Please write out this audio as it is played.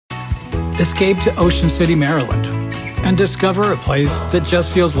Escape to Ocean City, Maryland, and discover a place that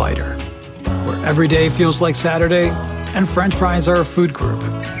just feels lighter, where every day feels like Saturday and French fries are a food group,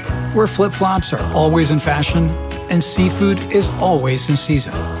 where flip-flops are always in fashion and seafood is always in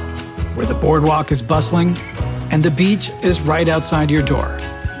season, where the boardwalk is bustling and the beach is right outside your door,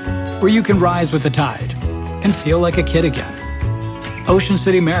 where you can rise with the tide and feel like a kid again. Ocean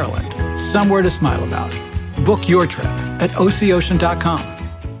City, Maryland, somewhere to smile about. Book your trip at OCOcean.com.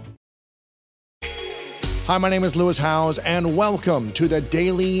 Hi, my name is Lewis Howes, and welcome to the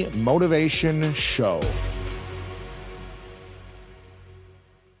Daily Motivation Show.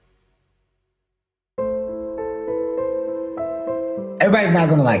 Everybody's not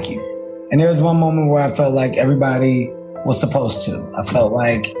going to like you. And there was one moment where I felt like everybody was supposed to. I felt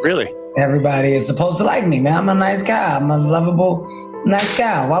like everybody is supposed to like me, man. I'm a nice guy. I'm a lovable, nice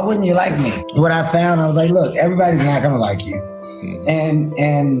guy. Why wouldn't you like me? What I found, I was like, look, everybody's not going to like you.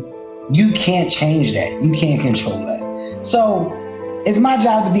 And you can't change that. You can't control that. So it's my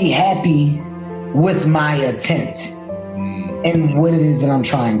job to be happy with my attempt and what it is that I'm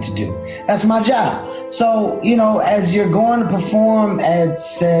trying to do. That's my job. So, as you're going to perform at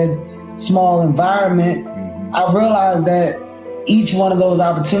said small environment, I realized that each one of those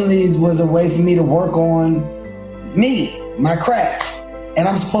opportunities was a way for me to work on me, my craft. And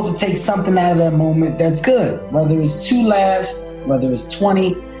I'm supposed to take something out of that moment that's good. Whether it's 2 laughs, whether it's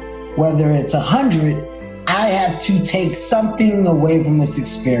 20, whether it's 100, I have to take something away from this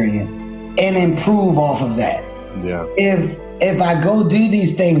experience and improve off of that. Yeah. If I go do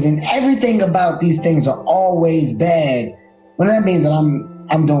these things and everything about these things are always bad, well, that means that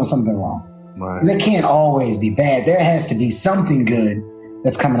I'm doing something wrong. Right. They can't always be bad. There has to be something good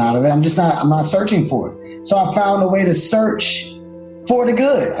that's coming out of it. I'm not searching for it. So I found a way to search for the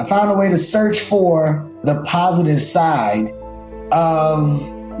good. I found a way to search for the positive side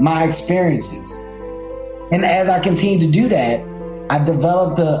of my experiences. And as I continue to do that, I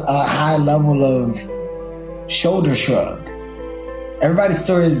developed a high level of shoulder shrug. Everybody's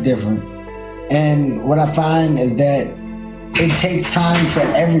story is different. And what I find is that it takes time for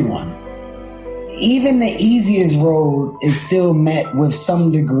everyone. Even the easiest road is still met with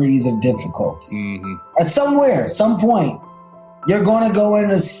some degrees of difficulty. At some point, you're going to go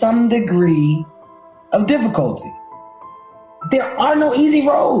into some degree of difficulty. There are no easy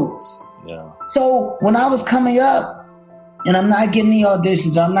roads. Yeah. So when I was coming up and I'm not getting the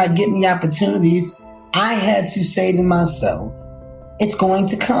auditions, or I'm not getting the opportunities, I had to say to myself, it's going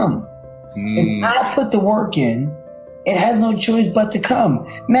to come. If I put the work in, it has no choice but to come.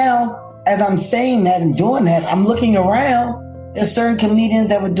 Now, as I'm saying that and doing that, I'm looking around. There's certain comedians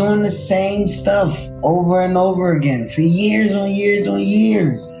that were doing the same stuff over and over again for years on years on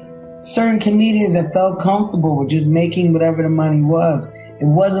years. Certain comedians that felt comfortable with just making whatever the money was. It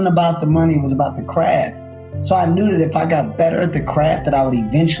wasn't about the money, it was about the craft. So I knew that if I got better at the craft, that I would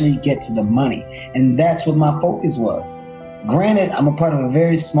eventually get to the money. And that's what my focus was. Granted, I'm a part of a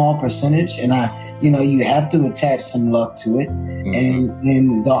very small percentage, and you have to attach some luck to it.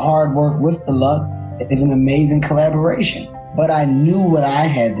 And the hard work with the luck is an amazing collaboration. But I knew what I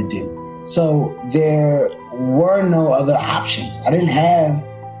had to do. So there were no other options. I didn't have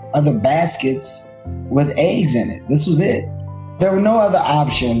other baskets with eggs in it. This was it. There were no other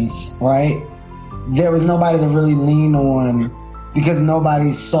options, right? There was nobody to really lean on because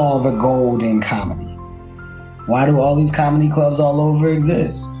nobody saw the gold in comedy. Why do all these comedy clubs all over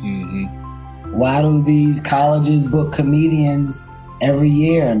exist? Why do these colleges book comedians every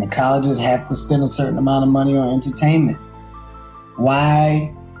year and the colleges have to spend a certain amount of money on entertainment?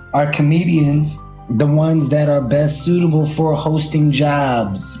 Why are comedians the ones that are best suitable for hosting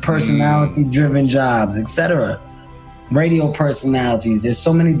jobs, personality-driven jobs, etc.? Radio personalities. There's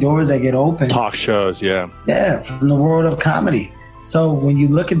so many doors that get open. Talk shows, yeah. Yeah, from the world of comedy. So when you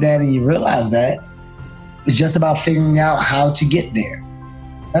look at that and you realize that, it's just about figuring out how to get there.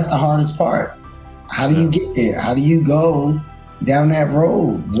 That's the hardest part. How do you get there? How do you go down that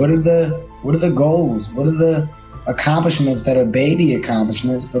road? What are the goals? What are the accomplishments that are baby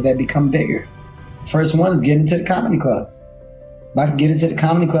accomplishments, but that become bigger? First one is getting to the comedy clubs. If I can get into the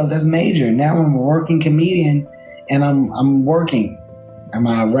comedy clubs, that's major. Now I'm a working comedian and I'm working. Am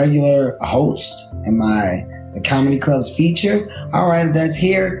I a regular host? Am I the comedy club's feature? All right, that's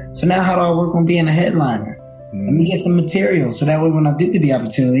here. So now how do I work on being a headliner? Let me get some material so that way when I do get the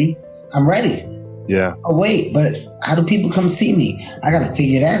opportunity, I'm ready. Yeah. Oh wait, but how do people come see me? I got to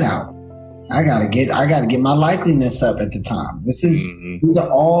figure that out. I got to get my likeliness up at the time. These are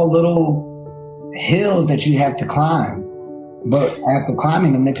all little hills that you have to climb, but after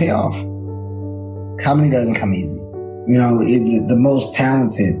climbing them, they pay off. Comedy doesn't come easy. The most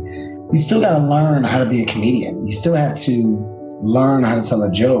talented, you still got to learn how to be a comedian. You still have to learn how to tell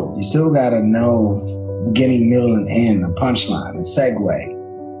a joke. You still got to know beginning, middle, and end, a punchline, a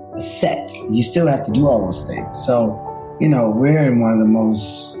segue, a set. You still have to do all those things. So, we're in one of the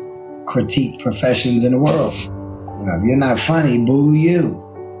most critiqued professions in the world. If you're not funny, boo you.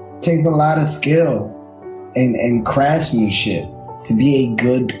 It takes a lot of skill and craftsmanship to be a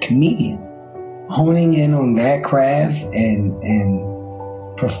good comedian. Honing in on that craft and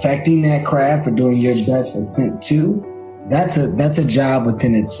perfecting that craft or doing your best attempt to, that's a job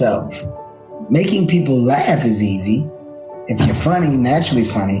within itself. Making people laugh is easy. If you're funny, naturally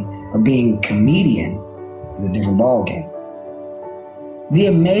funny, or being a comedian is a different ballgame. The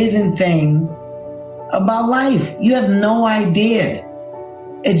amazing thing about life, you have no idea.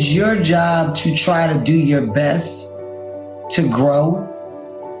 It's your job to try to do your best to grow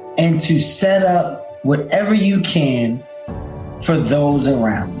and to set up whatever you can for those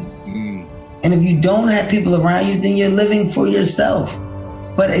around you. And if you don't have people around you, then you're living for yourself.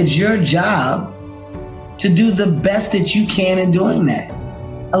 But it's your job to do the best that you can in doing that.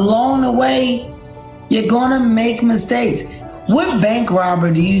 Along the way, you're gonna make mistakes. What bank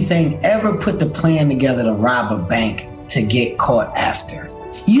robber do you think ever put the plan together to rob a bank to get caught after?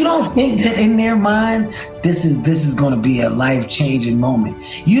 You don't think that in their mind, this is going to be a life-changing moment.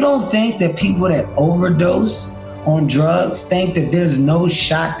 You don't think that people that overdose on drugs think that there's no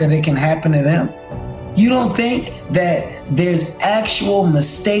shot that it can happen to them? You don't think that there's actual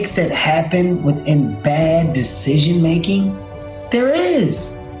mistakes that happen within bad decision-making? There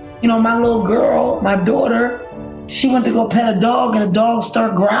is. My little girl, my daughter, she went to go pet a dog and the dog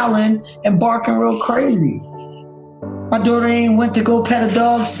started growling and barking real crazy. My daughter ain't went to go pet a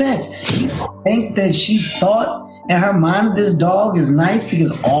dog since. You think that she thought in her mind this dog is nice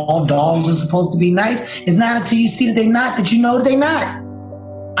because all dogs are supposed to be nice? It's not until you see that they're not that you know that they're not.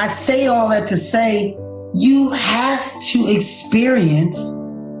 I say all that to say you have to experience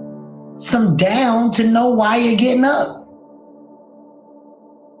some down to know why you're getting up.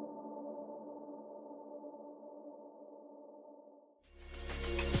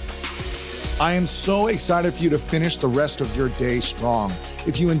 I am so excited for you to finish the rest of your day strong.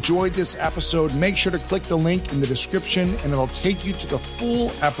 If you enjoyed this episode, make sure to click the link in the description and it'll take you to the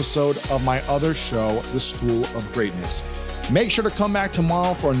full episode of my other show, The School of Greatness. Make sure to come back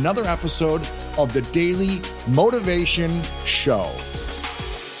tomorrow for another episode of the Daily Motivation Show.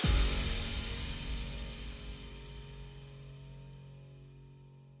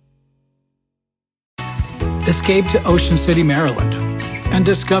 Escape to Ocean City, Maryland, and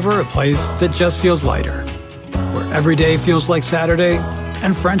discover a place that just feels lighter, where every day feels like Saturday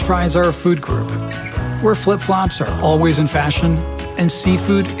and French fries are a food group, where flip-flops are always in fashion and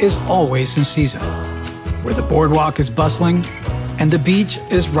seafood is always in season, where the boardwalk is bustling and the beach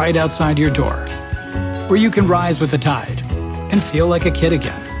is right outside your door, where you can rise with the tide and feel like a kid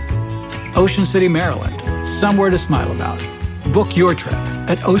again. Ocean City, Maryland, somewhere to smile about. Book your trip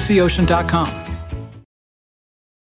at OCOcean.com.